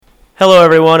Hello,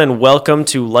 everyone, and welcome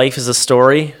to Life is a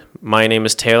Story. My name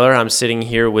is Taylor. I'm sitting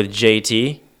here with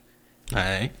JT.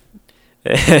 Hi.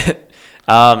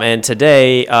 And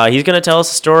today, he's going to tell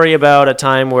us a story about a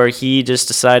time where he just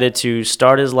decided to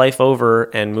start his life over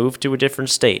and move to a different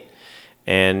state.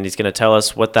 And he's going to tell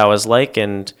us what that was like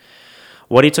and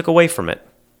what he took away from it.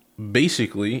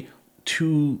 Basically,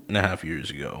 2.5 years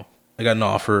ago, I got an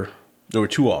offer. There were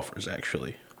two offers,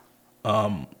 actually.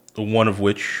 One of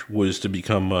which was to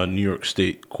become a New York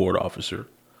State court officer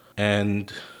and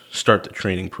start the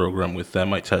training program with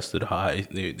them. I tested high.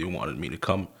 They wanted me to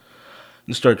come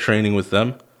and start training with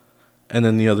them. And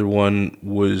then the other one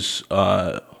was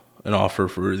an offer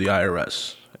for the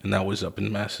IRS, and that was up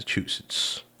in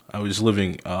Massachusetts. I was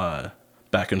living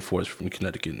back and forth from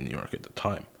Connecticut and New York at the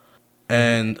time.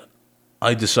 And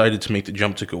I decided to make the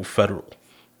jump to go federal.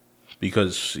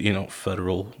 Because,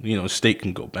 federal, state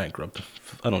can go bankrupt.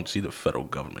 I don't see the federal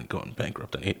government going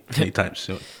bankrupt anytime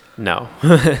soon. No.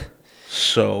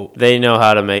 So They know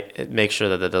how to make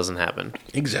sure that doesn't happen.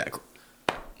 exactly.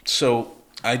 So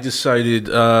I decided,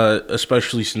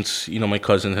 especially since, my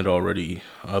cousin had already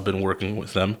been working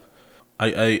with them,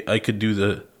 I could do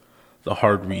the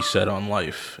hard reset on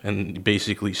life and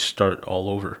basically start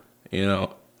all over,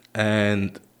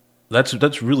 And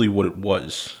that's really what it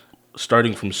was.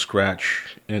 Starting from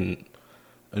scratch in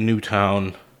a new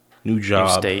town, new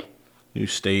job, new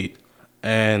state,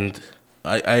 and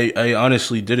I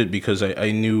honestly did it because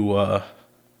I knew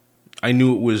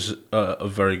it was a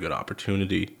very good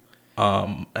opportunity.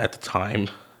 At the time,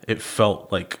 it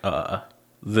felt like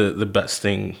the best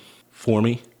thing for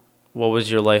me. What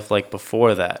was your life like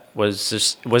before that? Was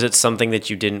it something that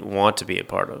you didn't want to be a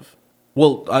part of?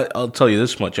 Well, I'll tell you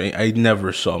this much: I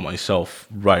never saw myself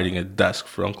riding a desk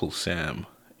for Uncle Sam.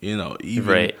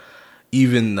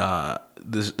 Even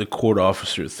the court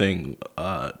officer thing.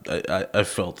 I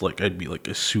felt like I'd be like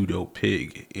a pseudo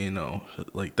pig.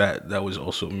 Like that. That was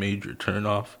also a major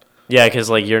turnoff. Yeah, because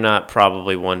you're not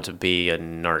probably one to be a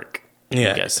narc.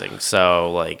 Yeah. I'm guessing.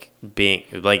 So being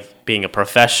a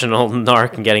professional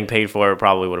narc and getting paid for it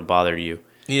probably would have bothered you.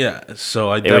 Yeah.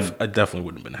 So I definitely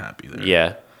wouldn't have been happy there.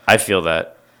 Yeah. I feel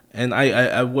that. And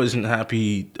I wasn't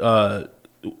happy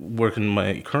working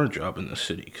my current job in the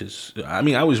city because,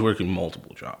 I was working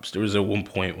multiple jobs. There was at one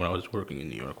point when I was working in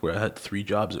New York where I had 3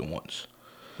 jobs at once.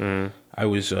 Mm. I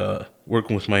was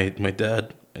working with my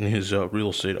dad in his real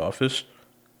estate office,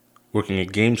 working at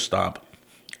GameStop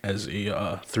as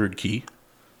a third key,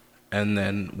 and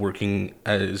then working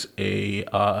as a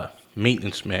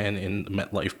maintenance man in the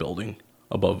MetLife building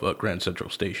above Grand Central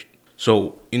Station.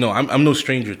 So, I'm no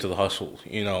stranger to the hustle,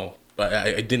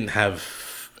 I didn't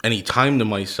have any time to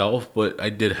myself, but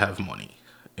I did have money,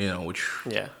 which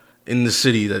in the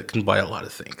city that can buy a lot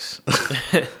of things.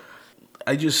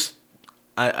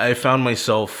 I found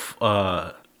myself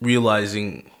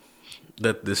realizing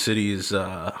that the city is,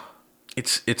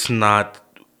 it's not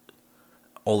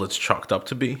all it's chalked up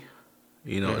to be,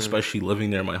 especially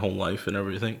living there my whole life and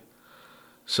everything.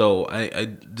 So I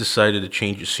decided a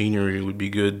change of scenery would be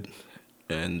good.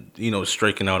 And,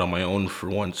 striking out on my own for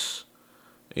once,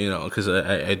 because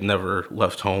I'd never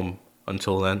left home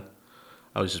until then.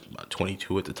 I was just about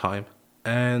 22 at the time.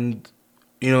 And,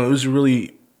 it was a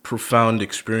really profound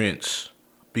experience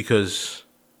because,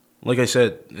 like I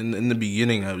said, in the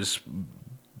beginning, I was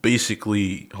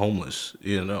basically homeless,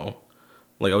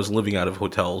 Like I was living out of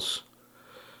hotels.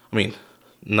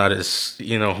 Not as,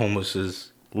 homeless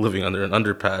as living under an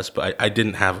underpass, but I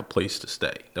didn't have a place to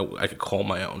stay that I could call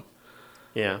my own.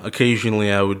 Yeah. Occasionally,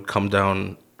 I would come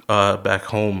down back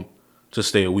home to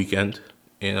stay a weekend,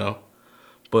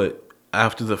 But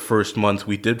after the first month,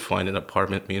 we did find an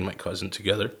apartment, me and my cousin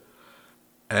together.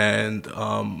 And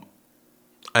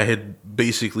I had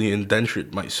basically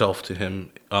indentured myself to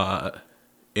him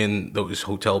in those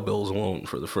hotel bills alone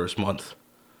for the first month.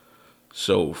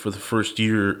 So for the first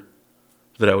year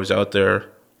that I was out there,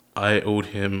 I owed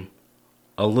him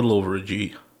a little over a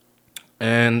G.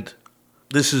 And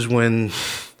this is when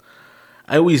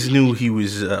I always knew he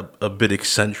was a bit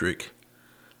eccentric.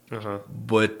 Uh-huh.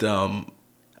 But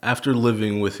after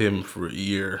living with him for a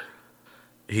year,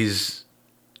 his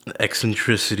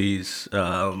eccentricities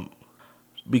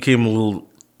became a little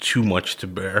too much to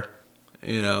bear,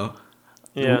 Yeah.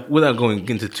 Without going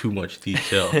into too much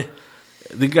detail.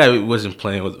 The guy wasn't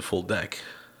playing with a full deck,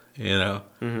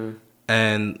 Mm-hmm.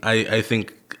 And I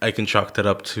think I can chalk that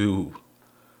up to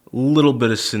little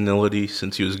bit of senility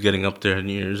since he was getting up there in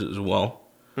years as well.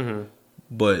 Mm-hmm.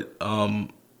 But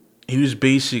he was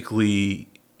basically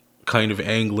kind of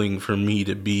angling for me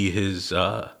to be his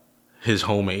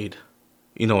homemade,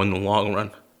 in the long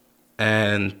run.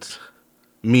 And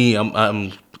me,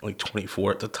 I'm like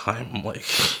 24 at the time. I'm like,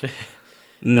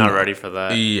 Not ready for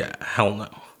that. yeah, hell no.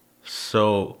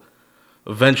 So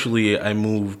eventually, I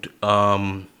moved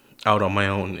out on my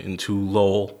own into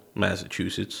Lowell,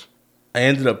 Massachusetts. I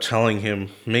ended up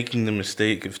making the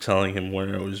mistake of telling him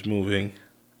where I was moving,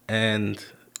 and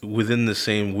within the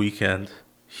same weekend,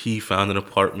 he found an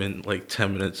apartment like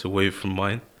 10 minutes away from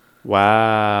mine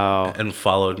Wow. and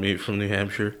followed me from New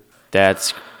Hampshire.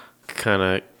 That's kind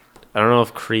of, I don't know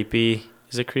if creepy.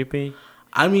 Is it creepy?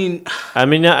 I mean,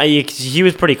 He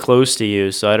was pretty close to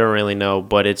you, so I don't really know,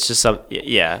 but it's just some,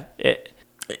 yeah.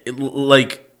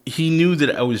 like he knew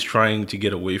that I was trying to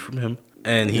get away from him,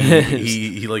 and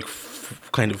he like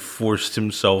kind of forced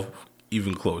himself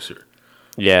even closer.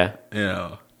 Yeah. You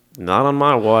know. Not on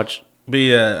my watch. But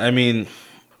yeah, I mean,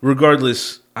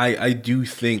 regardless, I do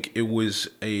think it was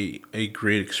a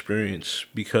great experience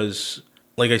because,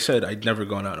 like I said, I'd never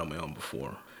gone out on my own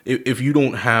before. If you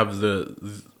don't have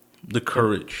the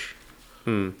courage,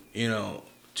 you know,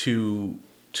 to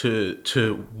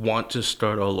want to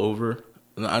start all over,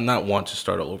 not want to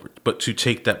start all over, but to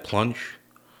take that plunge,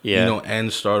 Yeah. you know,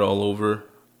 and start all over,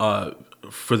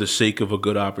 for the sake of a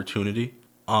good opportunity,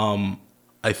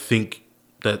 I think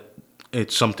that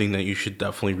it's something that you should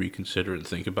definitely reconsider and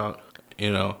think about,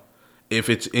 you know, if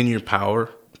it's in your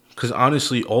power, because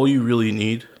honestly, all you really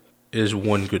need is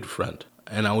one good friend.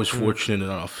 And I was fortunate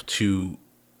enough to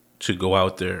go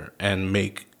out there and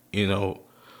make, you know,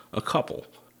 a couple,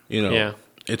 you know. Yeah.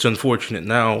 It's unfortunate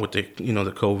now with the, you know,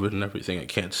 the COVID and everything, I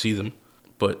can't see them,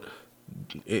 but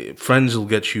friends will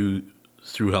get you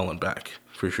through hell and back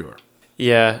for sure.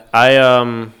 Yeah,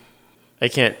 I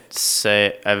can't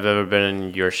say I've ever been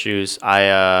in your shoes.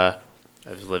 I've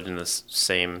lived in the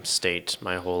same state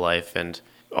my whole life and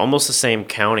almost the same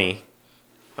county.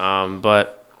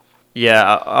 But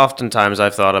yeah, oftentimes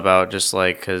I've thought about just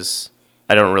like, because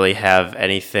I don't really have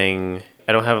anything,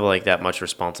 I don't have like that much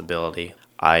responsibility.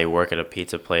 I work at a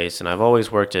pizza place, and I've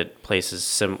always worked at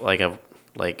places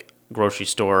like grocery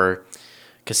store,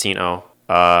 casino.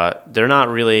 They're not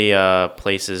really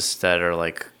places that are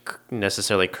like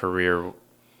necessarily career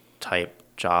type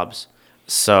jobs.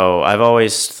 So I've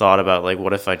always thought about like,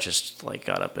 what if I just like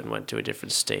got up and went to a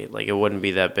different state? Like it wouldn't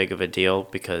be that big of a deal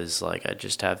because like I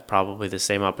just have probably the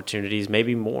same opportunities,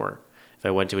 maybe more if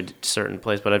I went to a certain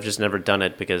place. But I've just never done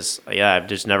it because I've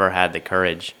just never had the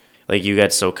courage. Like you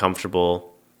get so comfortable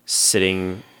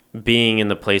being in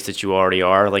the place that you already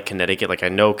are, like Connecticut. Like I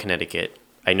know Connecticut.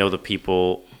 I know the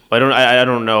people. I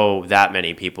don't know that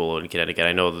many people in Connecticut.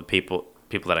 I know the people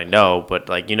that I know, but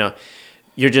like, you know,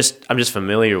 I'm just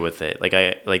familiar with it. Like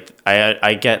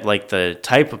I get like the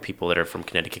type of people that are from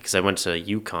Connecticut because I went to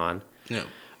UConn. Yeah.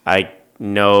 I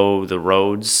know the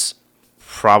roads.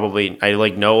 Probably I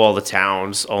like know all the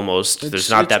towns almost. There's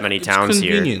not that many towns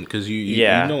here. It's convenient because you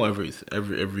know every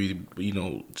you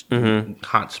know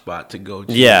hot spot to go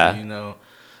to. Yeah. You know,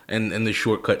 and the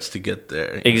shortcuts to get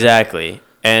there. Exactly.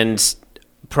 And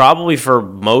probably for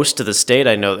most of the state,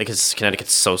 I know because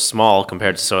Connecticut's so small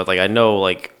compared to I know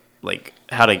like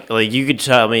how to like you could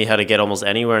tell me how to get almost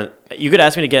anywhere. You could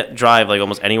ask me to drive like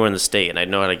almost anywhere in the state, and I'd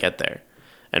know how to get there,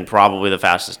 and probably the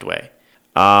fastest way.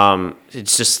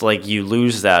 It's just like you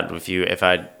lose that if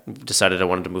I decided I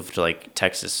wanted to move to like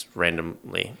Texas random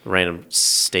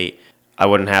state. I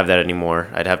wouldn't have that anymore.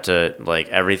 I'd have to like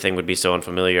everything would be so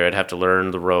unfamiliar. I'd have to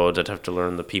learn the roads. I'd have to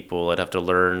learn the people. I'd have to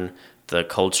learn the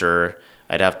culture.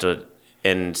 I'd have to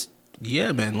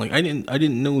yeah, man. Like I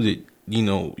didn't know that, you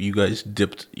know, you guys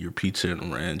dipped your pizza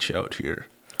in ranch out here.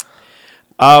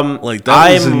 Like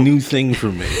that was a new thing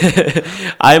for me.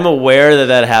 I'm aware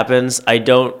that happens. I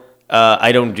don't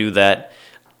do that.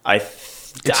 I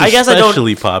guess I don't.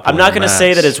 Popular I'm not going to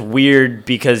say that it's weird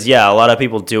because a lot of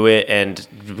people do it, and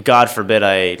God forbid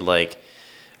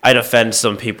I'd offend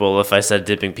some people if I said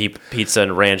dipping pizza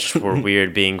in ranch were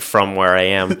weird, being from where I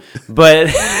am. But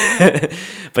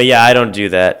but yeah, I don't do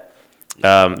that.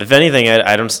 If anything,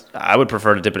 I would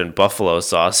prefer to dip it in buffalo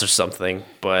sauce or something.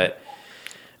 But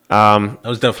that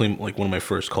was definitely like one of my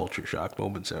first culture shock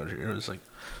moments out here. It was like,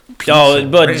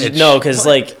 no, because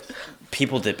like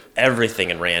people dip everything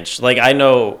in ranch. Like I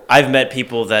know I've met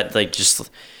people that like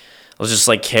I'll just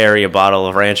like carry a bottle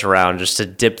of ranch around just to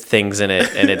dip things in it,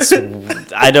 and it's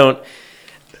I don't.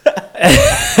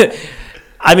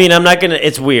 I mean, I'm not gonna.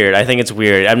 It's weird. I think it's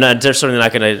weird. I'm not certainly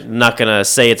not gonna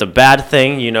say it's a bad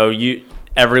thing. You know,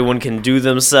 everyone can do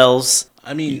themselves.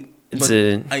 I mean.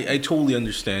 I totally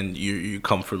understand your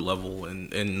comfort level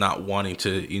and not wanting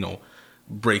to, you know,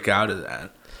 break out of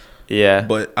that. Yeah.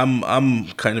 But I'm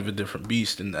kind of a different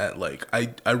beast in that, like,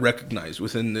 I recognize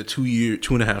within the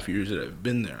 2.5 years that I've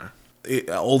been there,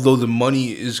 although the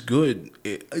money is good,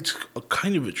 it's a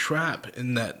kind of a trap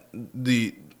in that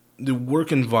the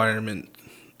work environment,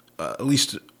 at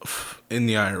least in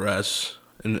the IRS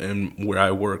and where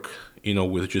I work,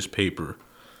 with just paper,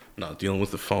 not dealing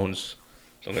with the phones.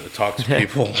 I'm going to talk to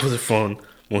people over the phone.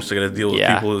 Most I got to deal with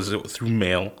people is through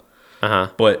mail.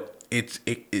 But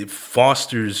it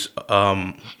fosters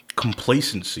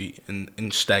complacency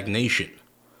and stagnation,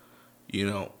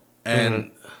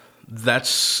 and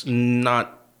that's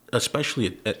not,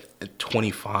 especially at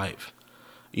 25.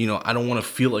 I don't want to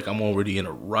feel like I'm already in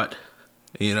a rut,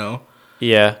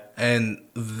 Yeah. And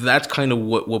that's kind of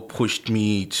what pushed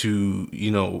me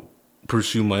to,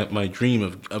 pursue my dream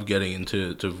of getting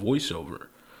into voiceover.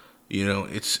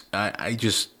 I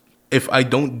just, if I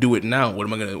don't do it now, what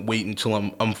am I going to wait until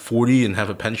I'm 40 and have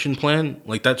a pension plan?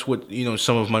 Like, that's what,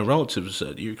 some of my relatives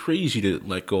said. You're crazy to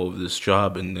let go of this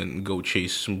job and then go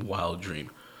chase some wild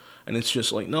dream. And it's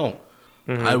just like, no,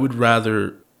 I would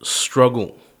rather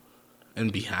struggle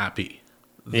and be happy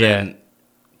than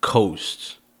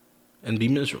coast and be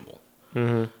miserable.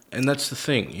 And that's the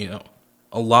thing,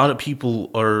 a lot of people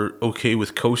are okay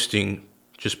with coasting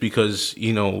just because,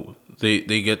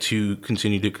 they get to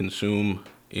continue to consume,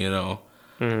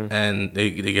 and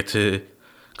they get to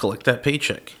collect that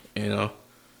paycheck, and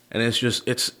it's just,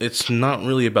 it's not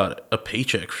really about a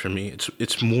paycheck for me.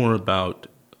 It's more about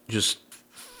just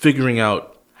figuring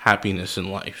out happiness in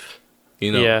life,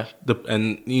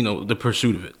 the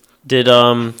pursuit of it.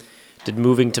 Did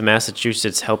moving to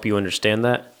Massachusetts help you understand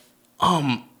that?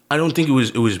 I don't think it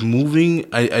was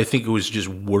moving. I think it was just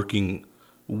working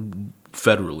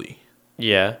federally.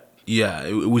 Yeah. Yeah,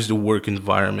 it was the work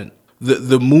environment.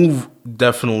 The move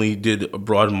definitely did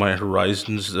broaden my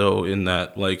horizons, though, in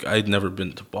that, like, I'd never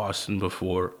been to Boston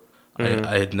before.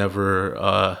 I had never,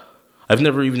 I've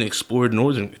never even explored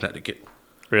Northern Connecticut.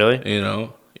 Really?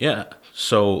 Yeah.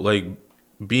 So, like,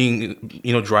 being,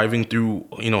 driving through,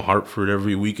 Hartford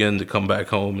every weekend to come back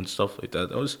home and stuff like that,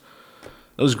 that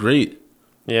was great.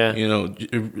 Yeah.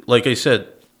 Like I said,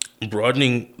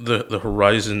 broadening the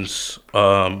horizons,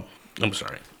 I'm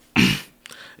sorry.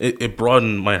 It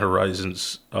broadened my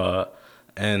horizons,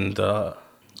 and I'm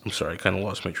sorry, I kind of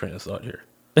lost my train of thought here.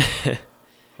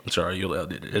 I'm sorry, you're allowed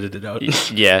to edit it out.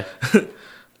 Yeah.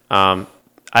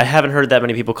 I haven't heard that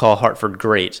many people call Hartford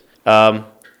great. But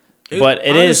it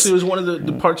honestly, it was one of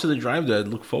the parts of the drive that I'd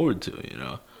look forward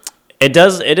to, It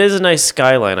is a nice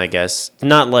skyline, I guess.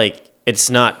 Not like, it's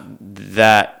not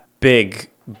that big,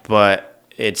 but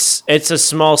it's a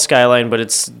small skyline, but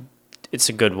it's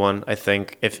a good one, I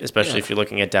think, especially if you're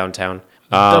looking at downtown.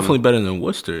 Definitely better than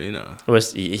Worcester,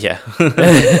 Yeah.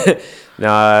 No,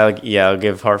 I'll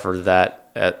give Hartford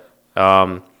that. I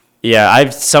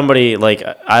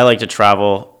like to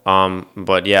travel,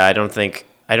 but yeah, I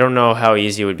don't know how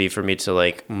easy it would be for me to,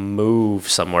 like, move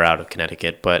somewhere out of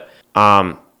Connecticut, but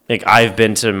like, I've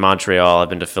been to Montreal, I've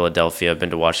been to Philadelphia, I've been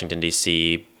to Washington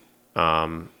D.C.,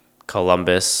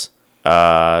 Columbus,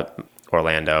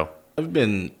 Orlando. I've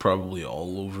been probably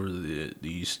all over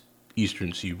the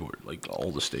eastern seaboard, like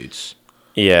all the states.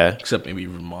 Yeah. Except maybe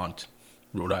Vermont,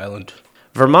 Rhode Island.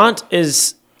 Vermont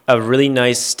is a really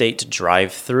nice state to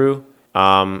drive through.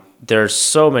 There's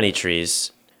so many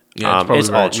trees. Yeah, it's probably it's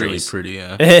all really trees. pretty,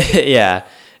 yeah. Yeah.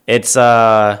 It's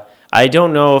I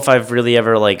don't know if I've really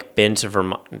ever, like, been to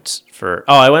Vermont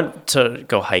I went to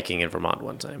go hiking in Vermont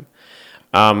one time.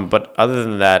 But other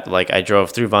than that, like, I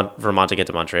drove through Vermont to get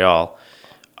to Montreal,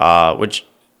 which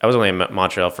I was only in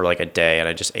Montreal for like a day, and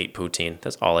I just ate poutine.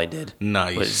 That's all I did.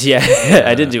 Nice. Yeah,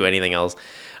 I didn't do anything else.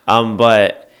 And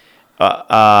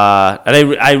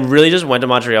I really just went to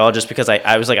Montreal just because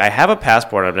I was like, I have a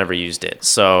passport, I've never used it,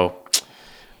 so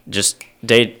just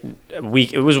it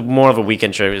was more of a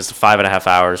weekend trip. It was 5.5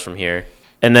 hours from here.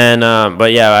 And then,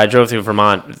 but yeah, I drove through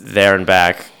Vermont there and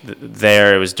back.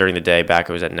 There it was during the day, back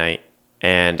it was at night.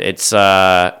 And it's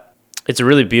a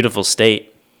really beautiful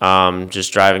state.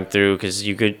 Just driving through, because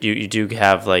you do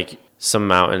have, like, some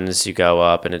mountains you go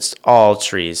up, and it's all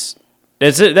trees.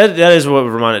 That is what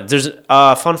Vermont. There's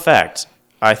a fun fact.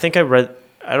 I think I don't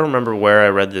remember where I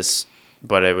read this,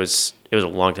 but it was a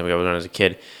long time ago when I was a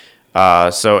kid.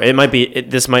 So it might be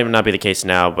this might not be the case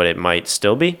now, but it might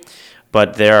still be.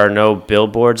 But there are no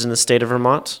billboards in the state of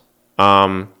Vermont.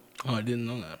 Oh, I didn't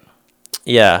know that.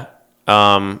 Yeah.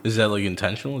 Is that, like,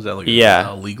 intentional? Is that, like,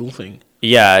 a legal thing?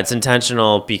 Yeah, it's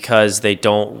intentional because they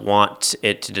don't want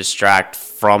it to distract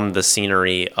from the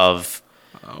scenery of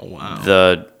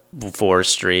the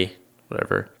forestry,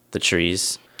 whatever, the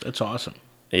trees. That's awesome.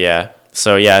 Yeah.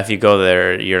 So yeah, if you go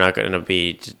there, you're not going to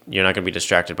be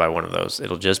distracted by one of those.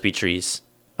 It'll just be trees.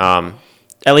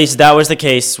 At least that was the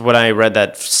case when I read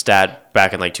that stat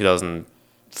back in like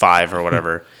 2005 or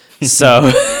whatever.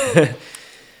 So,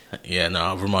 Yeah,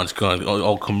 no, Vermont's gone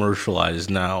all commercialized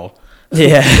now.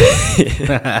 yeah.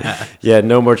 Yeah,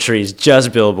 no more trees,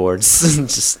 just billboards.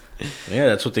 Just Yeah,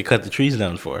 that's what they cut the trees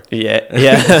down for. yeah.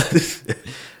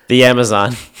 The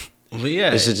Amazon. But yeah,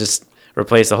 They should just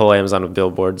replace the whole Amazon with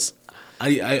billboards.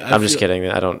 I'm just feel- kidding.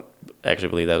 I don't actually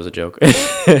believe that was a joke.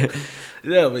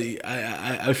 Yeah, but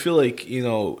I feel like,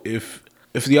 if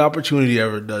the opportunity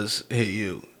ever does hit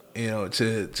you,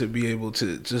 to be able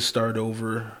to start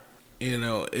over,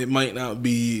 it might not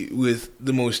be with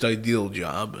the most ideal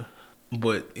job,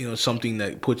 but something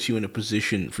that puts you in a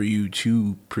position for you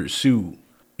to pursue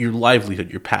your livelihood,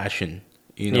 your passion,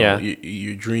 Yeah.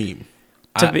 your dream.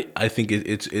 I think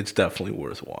it's definitely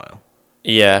worthwhile.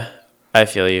 Yeah, I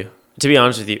feel you. To be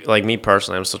honest with you, like me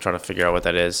personally, I'm still trying to figure out what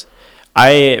that is.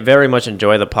 I very much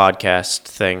enjoy the podcast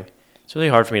thing. It's really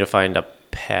hard for me to find a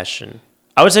passion.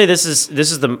 I would say this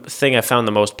is the thing I found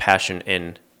the most passion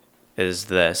in, is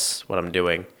this, what I'm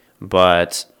doing.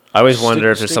 But I always wonder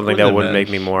if there's stick something with that it, wouldn't man. make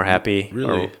me more happy.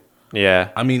 Really? Yeah.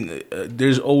 I mean,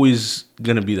 there's always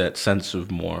gonna be that sense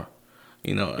of more.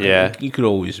 Yeah. You could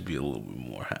always be a little bit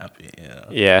more happy. Yeah.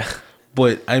 Yeah.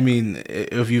 But I mean,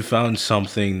 if you found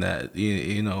something that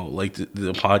like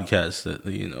the podcast, that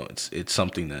it's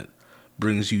something that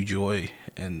brings you joy,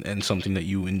 and something that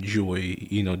you enjoy,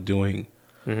 doing,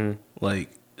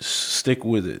 like, stick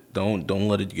with it. Don't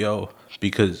let it go,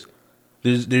 because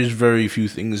there's very few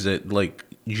things that, like,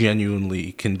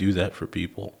 genuinely can do that for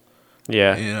people.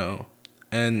 Yeah.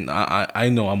 And I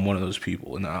know I'm one of those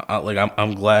people, and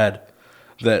I'm glad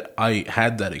that I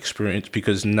had that experience,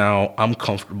 because now I'm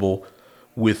comfortable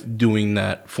with doing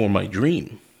that for my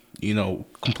dream,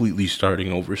 completely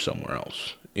starting over somewhere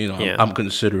else. Yeah. I'm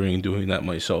considering doing that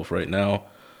myself right now.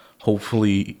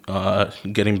 Hopefully,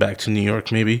 getting back to New York,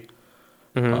 maybe.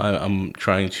 I'm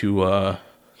trying to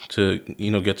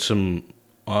get some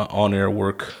on-air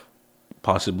work,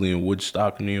 possibly in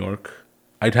Woodstock, New York.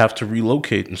 I'd have to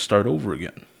relocate and start over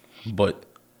again, but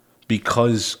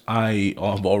because I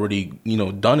have already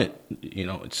done it,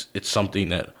 it's something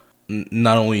that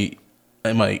not only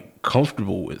am I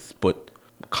comfortable with, but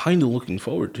kind of looking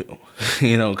forward to,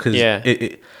 because Yeah.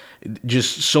 it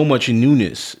just so much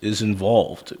newness is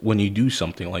involved when you do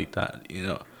something like that,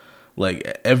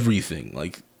 like everything,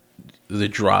 like the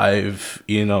drive,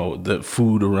 the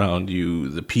food around you,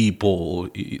 the people,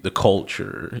 the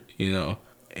culture,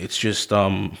 it's just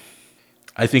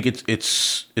I think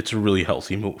it's a really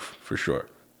healthy move for sure,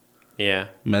 Yeah.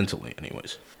 mentally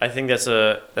anyways. I think that's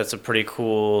a pretty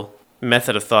cool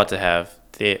method of thought to have.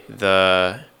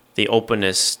 The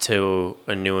openness to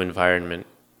a new environment.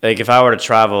 Like, if I were to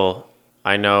travel,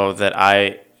 I know that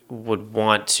I would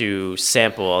want to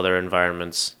sample other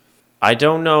environments. I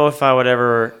don't know if I would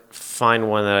ever find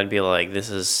one that I'd be like, this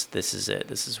is it.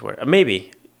 This is where.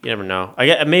 Maybe. You never know. I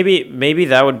get maybe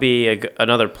that would be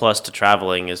another plus to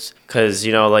traveling, is because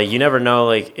like, you never know,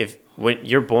 like, if when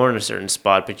you're born in a certain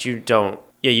spot, but you don't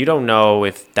know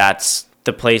if that's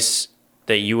the place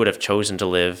that you would have chosen to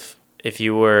live. If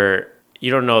you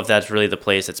don't know if that's really the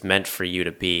place that's meant for you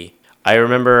to be. I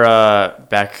remember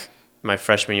back my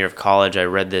freshman year of college, I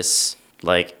read this,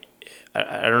 like,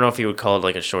 I don't know if you would call it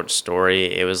like a short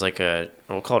story. It was like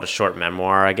we'll call it a short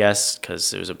memoir, I guess,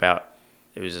 because it was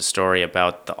a story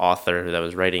about the author that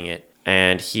was writing it.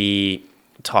 And he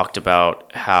talked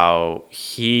about how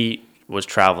he was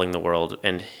traveling the world,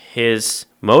 and his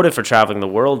motive for traveling the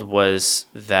world was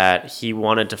that he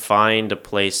wanted to find a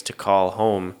place to call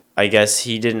home. I guess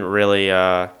he didn't really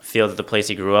feel that the place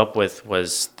he grew up with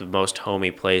was the most homey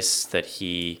place that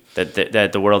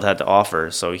the world had to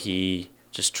offer. So he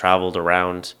just traveled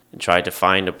around and tried to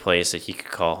find a place that he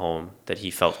could call home, that he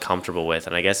felt comfortable with.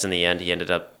 And I guess in the end, he ended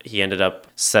up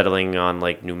settling on,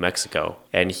 like, New Mexico,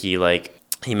 and he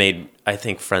made, I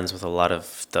think, friends with a lot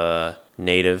of the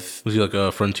native Was he like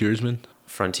a frontiersman?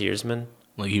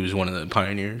 Like, he was one of the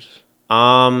pioneers?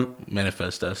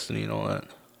 Manifest Destiny and all that?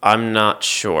 I'm not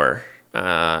sure.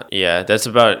 Yeah, that's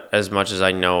about as much as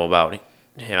I know about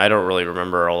him. I don't really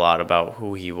remember a lot about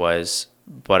who he was,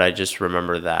 but I just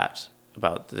remember that.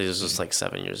 This was just like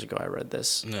 7 years ago I read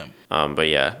this. Yeah. But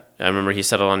yeah, I remember he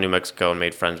settled on New Mexico and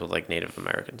made friends with, like, Native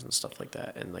Americans and stuff like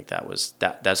that. And, like,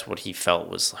 that's what he felt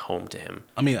was home to him.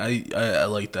 I mean, I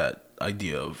like that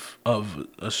idea of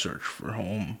a search for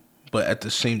home, but at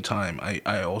the same time,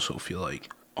 I also feel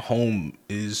like home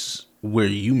is where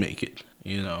you make it,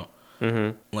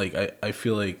 Mm-hmm. Like, I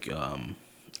feel like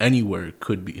anywhere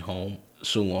could be home,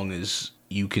 so long as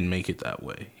you can make it that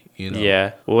way,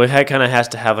 Yeah. Well, it kind of has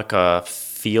to have, like, a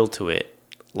feel to it.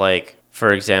 Like,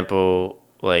 for example,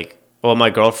 like, well, my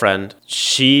girlfriend,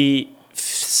 she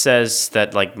says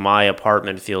that like my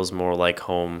apartment feels more like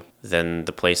home than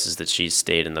the places that she's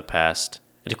stayed in the past.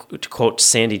 To quote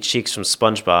Sandy Cheeks from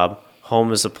SpongeBob,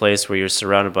 home is a place where you're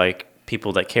surrounded by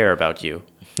people that care about you.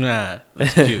 Yeah,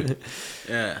 that's cute.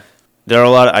 Yeah. There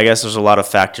are I guess there's a lot of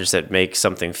factors that make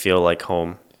something feel like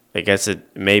home. I guess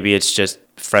maybe it's just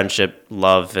friendship,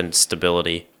 love, and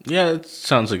stability. Yeah, it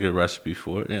sounds like a recipe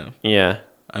for it, yeah. Yeah.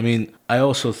 I mean, I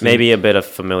also think... Maybe a bit of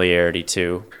familiarity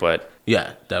too, but...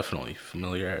 Yeah, definitely.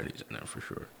 Familiarity's in there for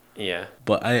sure. Yeah.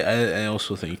 But I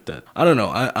also think that... I don't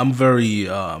know. I'm very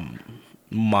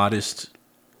modest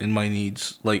in my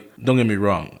needs. Like, don't get me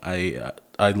wrong. I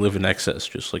live in excess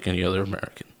just like any other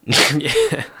American.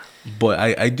 Yeah. But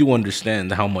I do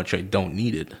understand how much I don't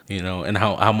need it, and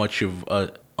how much of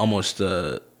almost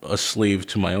a slave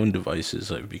to my own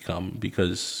devices I've become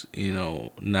because,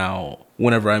 now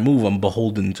whenever I move, I'm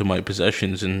beholden to my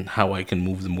possessions and how I can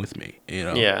move them with me,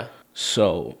 Yeah.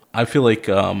 So I feel like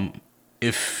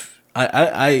if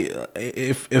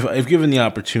given the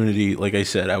opportunity, like I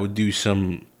said, I would do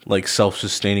some like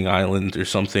self-sustaining island or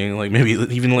something, like maybe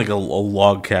even like a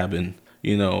log cabin,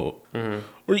 Mm-hmm.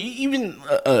 or even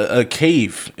a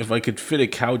cave if I could fit a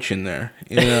couch in there,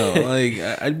 like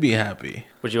I'd be happy.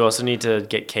 Would you also need to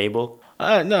get cable?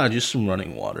 No, just some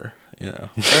running water,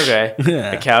 Okay.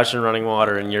 Yeah. A couch and running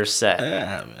water and you're set.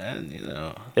 Yeah,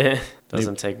 man,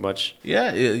 Doesn't take much.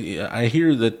 Yeah, I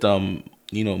hear that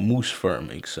Moose Fur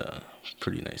makes a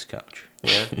pretty nice couch.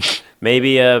 Yeah.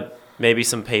 Maybe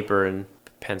some paper and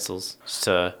pencils just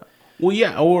to Well,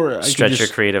 yeah, or I stretch could your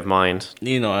just, creative mind.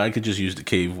 I could just use the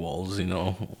cave walls,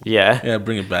 Yeah. Yeah,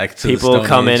 bring it back to People the will Stone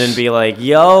come Age. in and be like,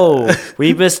 "Yo,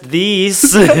 we missed these."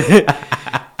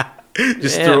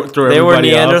 Just Yeah, throw they were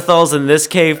everybody off. Neanderthals in this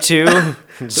cave too.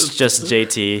 It's just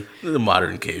JT. The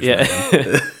modern cave. Yeah.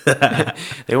 Man.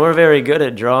 They weren't very good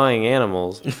at drawing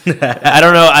animals. I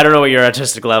don't know what your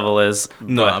artistic level is.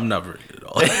 No, but I'm not very good at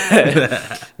all.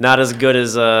 not as good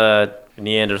as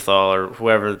Neanderthal or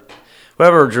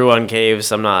whoever drew on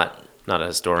caves. I'm not a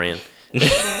historian.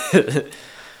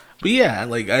 But yeah,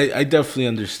 like I definitely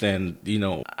understand,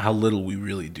 how little we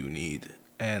really do need,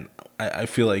 and I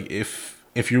feel like if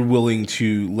you're willing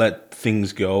to let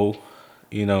things go,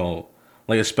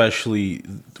 like especially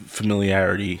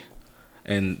familiarity,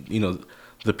 and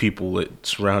the people that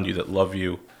surround you that love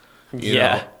you, you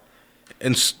Yeah.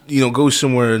 know, and go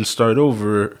somewhere and start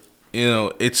over,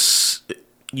 it's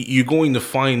you're going to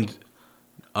find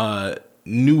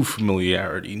new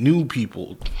familiarity, new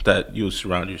people that you'll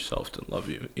surround yourself to love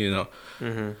you,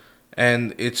 Mm-hmm.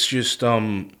 and it's just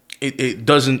it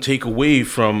doesn't take away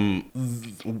from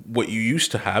what you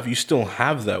used to have. You still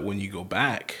have that when you go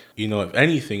back. If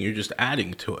anything, you're just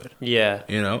adding to it. Yeah.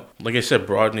 Like I said,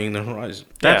 broadening the horizon.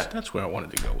 That's where I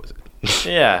wanted to go with it.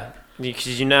 Yeah.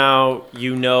 Because you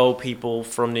know people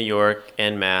from New York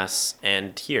and Mass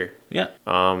and here. Yeah.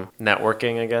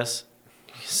 Networking, I guess.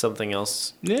 Something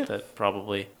else. Yeah. That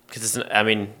probably because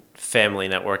family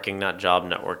networking, not job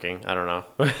networking. I don't know.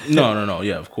 No.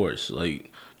 Yeah, of course.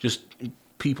 Like just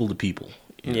people to people.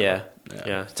 Yeah.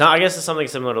 So I guess it's something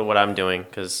similar to what I'm doing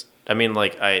because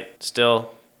I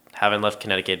still haven't left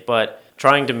Connecticut, but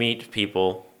trying to meet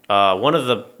people. One of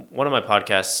my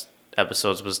podcast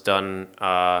episodes was done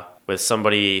with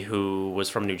somebody who was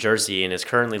from New Jersey and is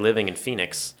currently living in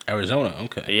Phoenix. Arizona.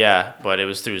 Okay. Yeah, but it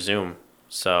was through Zoom,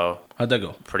 so How'd that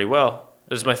go? pretty well.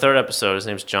 This is my third episode. His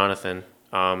name's Jonathan.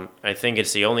 I think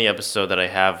it's the only episode that I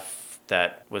have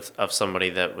of somebody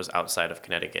that was outside of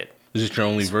Connecticut. Is this your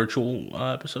only virtual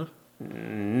episode?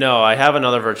 No, I have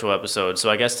another virtual episode, so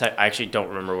I guess I actually don't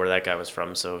remember where that guy was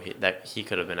from, so he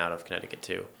could have been out of Connecticut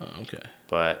too. Oh, okay.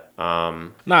 But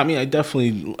No, I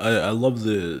definitely I love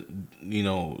the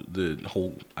the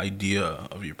whole idea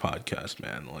of your podcast,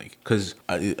 man. Like, because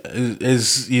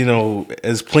as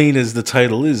plain as the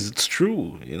title is, it's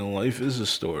true. Life is a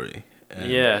story. And,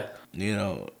 yeah,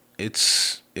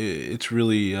 it's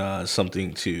really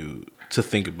something to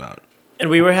think about. and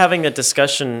we were having a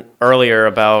discussion earlier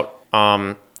about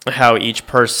how each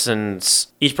person's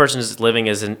living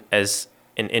as an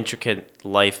intricate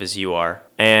life as you are,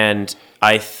 and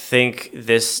I think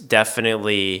this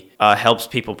definitely helps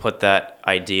people put that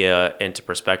idea into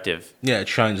perspective. Yeah, it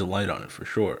shines a light on it for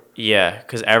sure. Yeah,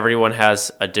 because everyone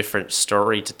has a different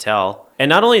story to tell. And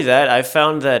not only that, I've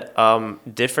found that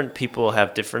different people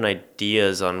have different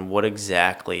ideas on what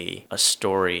exactly a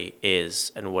story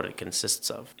is and what it consists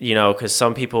of. Because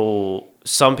some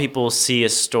people see a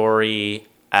story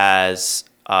as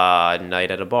a night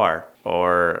at a bar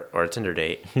or a Tinder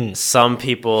date. Some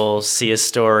people see a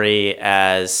story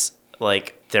as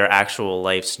like their actual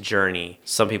life's journey.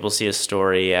 Some people see a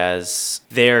story as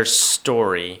their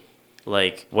story,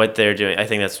 like what they're doing. I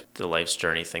think that's the life's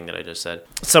journey thing that I just said.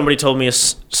 Somebody told me a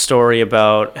story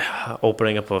about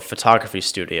opening up a photography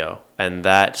studio, and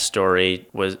that story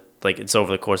was like it's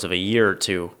over the course of a year or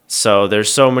two. So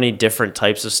there's so many different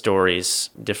types of stories,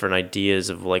 different ideas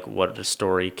of like what a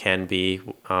story can be,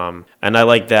 and I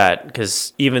like that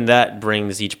because even that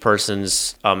brings each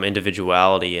person's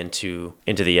individuality into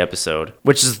the episode,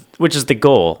 which is the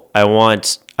goal. I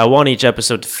want each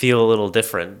episode to feel a little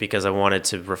different because I want it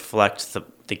to reflect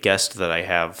the guest that I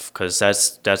have, because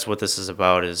that's what this is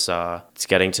about, is it's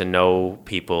getting to know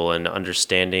people and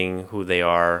understanding who they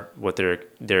are, what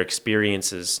their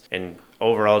experiences, and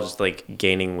overall just like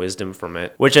gaining wisdom from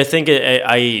it, which I think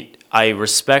I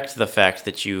respect the fact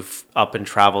that you've up and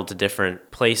traveled to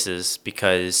different places,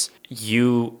 because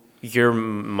your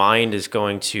mind is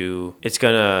going to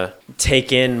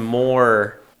take in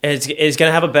more. It's going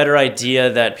to have a better idea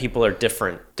that people are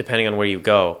different depending on where you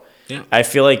go. Yeah. I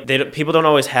feel like people don't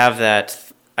always have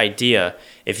that idea.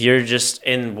 If you're just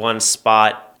in one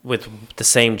spot with the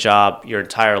same job your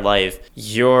entire life,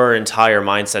 your entire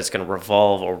mindset's going to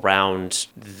revolve around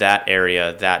that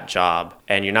area, that job,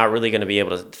 and you're not really going to be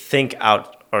able to think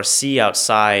out or see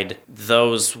outside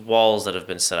those walls that have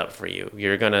been set up for you.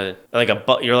 You're gonna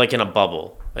you're like in a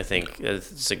bubble. I think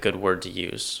it's a good word to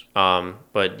use.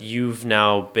 But you've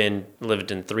now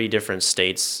lived in 3 different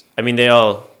states. I mean, they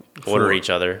all border each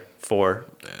other. 4.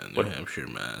 New Hampshire,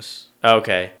 Mass.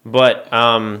 Okay, but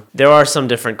there are some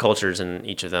different cultures in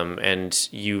each of them, and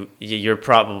you're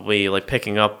probably like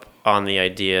picking up on the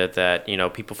idea that, you know,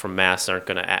 people from Mass aren't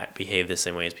going to behave the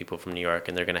same way as people from New York,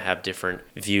 and they're going to have different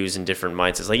views and different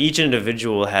mindsets. Like each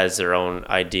individual has their own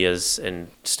ideas and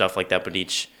stuff like that, but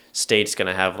each state's going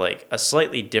to have like a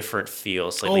slightly different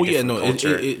feel,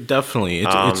 culture. It definitely.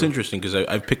 It's interesting because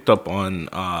I've picked up on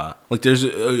like there's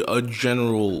a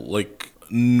general like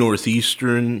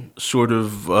northeastern sort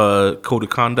of code of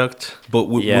conduct, but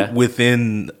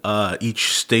within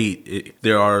each state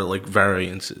there are like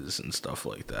variances and stuff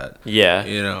like that. Yeah,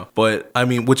 you know. But I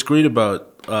mean, what's great about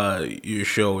your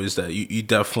show is that you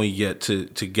definitely get to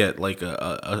get like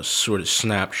a sort of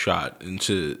snapshot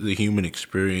into the human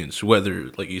experience,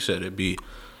 whether, like you said, it be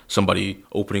somebody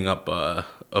opening up a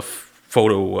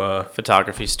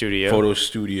photography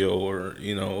studio, or,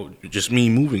 you know, just me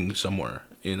moving somewhere,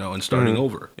 you know, and starting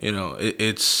over. You know,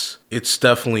 it's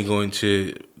definitely going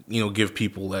to, you know, give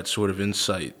people that sort of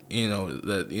insight, you know,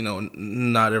 that, you know,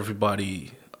 not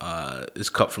everybody is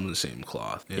cut from the same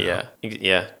cloth. You know?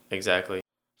 Yeah, exactly.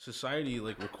 Society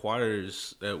like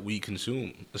requires that we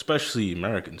consume, especially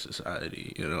American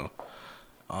society, you know.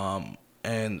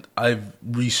 And I've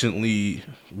recently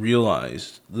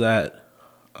realized that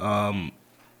not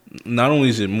only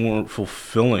is it more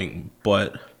fulfilling,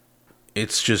 but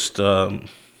it's just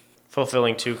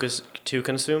fulfilling to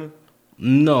consume.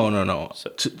 No.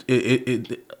 So,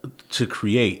 to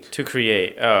create. To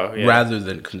create. Oh, yeah. Rather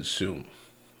than consume.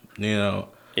 You know.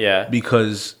 Yeah.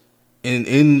 Because in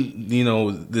you know,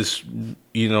 this,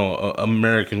 you know,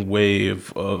 American way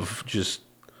of just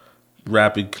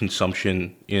rapid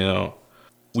consumption, you know,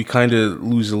 we kind of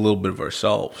lose a little bit of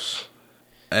ourselves,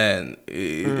 and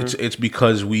it's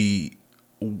because we're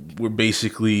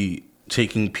basically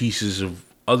taking pieces of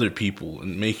other people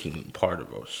and making them part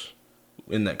of us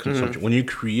in that consumption. When you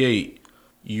create,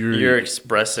 you're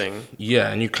expressing.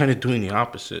 Yeah, and you're kind of doing the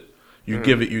opposite. You're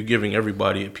giving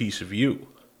everybody a piece of you.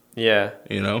 Yeah.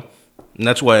 You know? And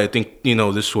that's why I think, you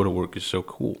know, this sort of work is so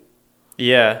cool.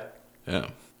 Yeah. Yeah.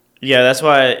 Yeah, that's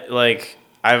why, like,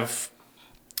 I've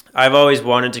always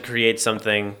wanted to create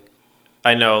something.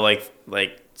 I know,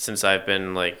 like since I've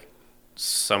been, like,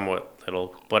 somewhat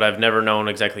little, but I've never known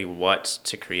exactly what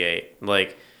to create.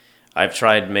 Like, I've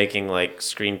tried making, like,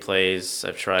 screenplays.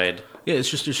 I've tried... Yeah, it's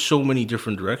just there's so many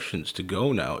different directions to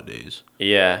go nowadays.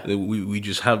 Yeah. We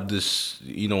just have this,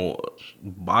 you know,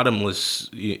 bottomless,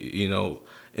 you know,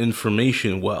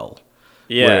 information well.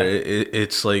 Yeah. Where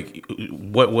it's like,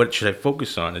 what should I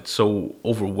focus on? It's so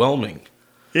overwhelming.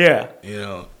 Yeah. You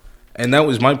know, and that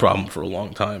was my problem for a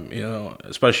long time, you know,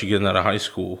 especially getting out of high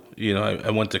school. You know, I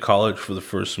went to college for the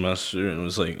first semester and it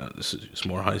was like, oh, this is just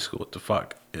more high school. What the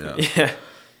fuck? You know? Yeah.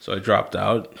 So I dropped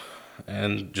out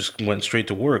and just went straight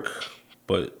to work.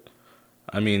 But,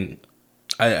 I mean,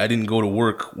 I didn't go to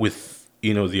work with,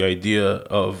 you know, the idea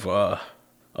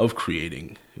of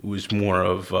creating. It was more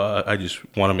of, I just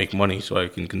want to make money so I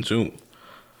can consume.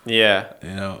 Yeah.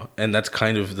 You know, and that's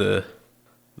kind of the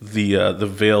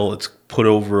veil that's put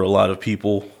over a lot of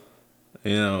people.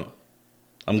 You know,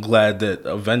 I'm glad that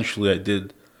eventually I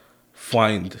did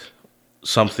find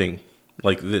something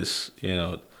like this,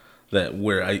 that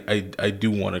where I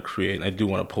do want to create, and I do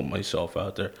want to put myself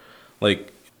out there.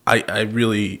 Like, I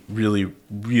really, really,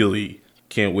 really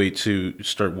can't wait to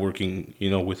start working,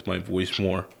 with my voice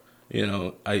more.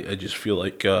 I just feel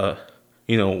like,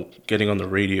 getting on the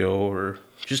radio, or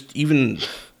just even,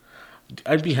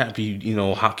 I'd be happy,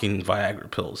 hawking Viagra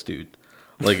pills, dude.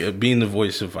 Like, being the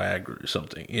voice of Viagra or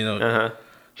something,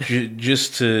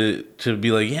 just to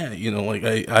be like, yeah, like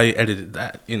I edited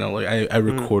that, like I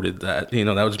recorded that,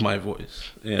 that was my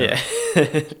voice. Yeah.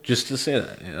 Just to say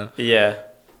that, Yeah.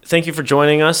 Thank you for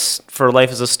joining us for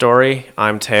Life is a Story.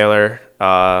 I'm Taylor.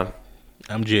 I'm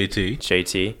JT.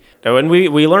 JT. And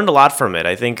we learned a lot from it.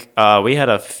 I think we had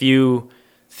a few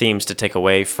themes to take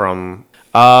away from.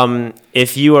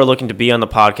 If you are looking to be on the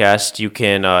podcast, you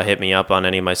can hit me up on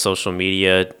any of my social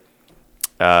media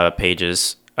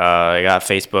pages. I got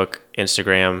Facebook,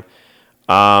 Instagram.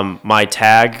 My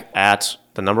tag at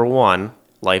the number 1,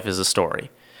 Life is a Story.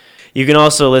 You can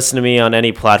also listen to me on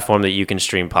any platform that you can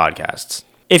stream podcasts.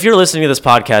 If you're listening to this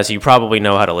podcast, you probably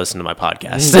know how to listen to my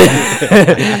podcast.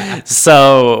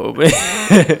 So,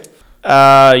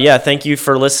 yeah, thank you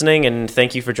for listening, and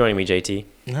thank you for joining me, JT.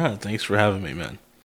 Yeah, thanks for having me, man.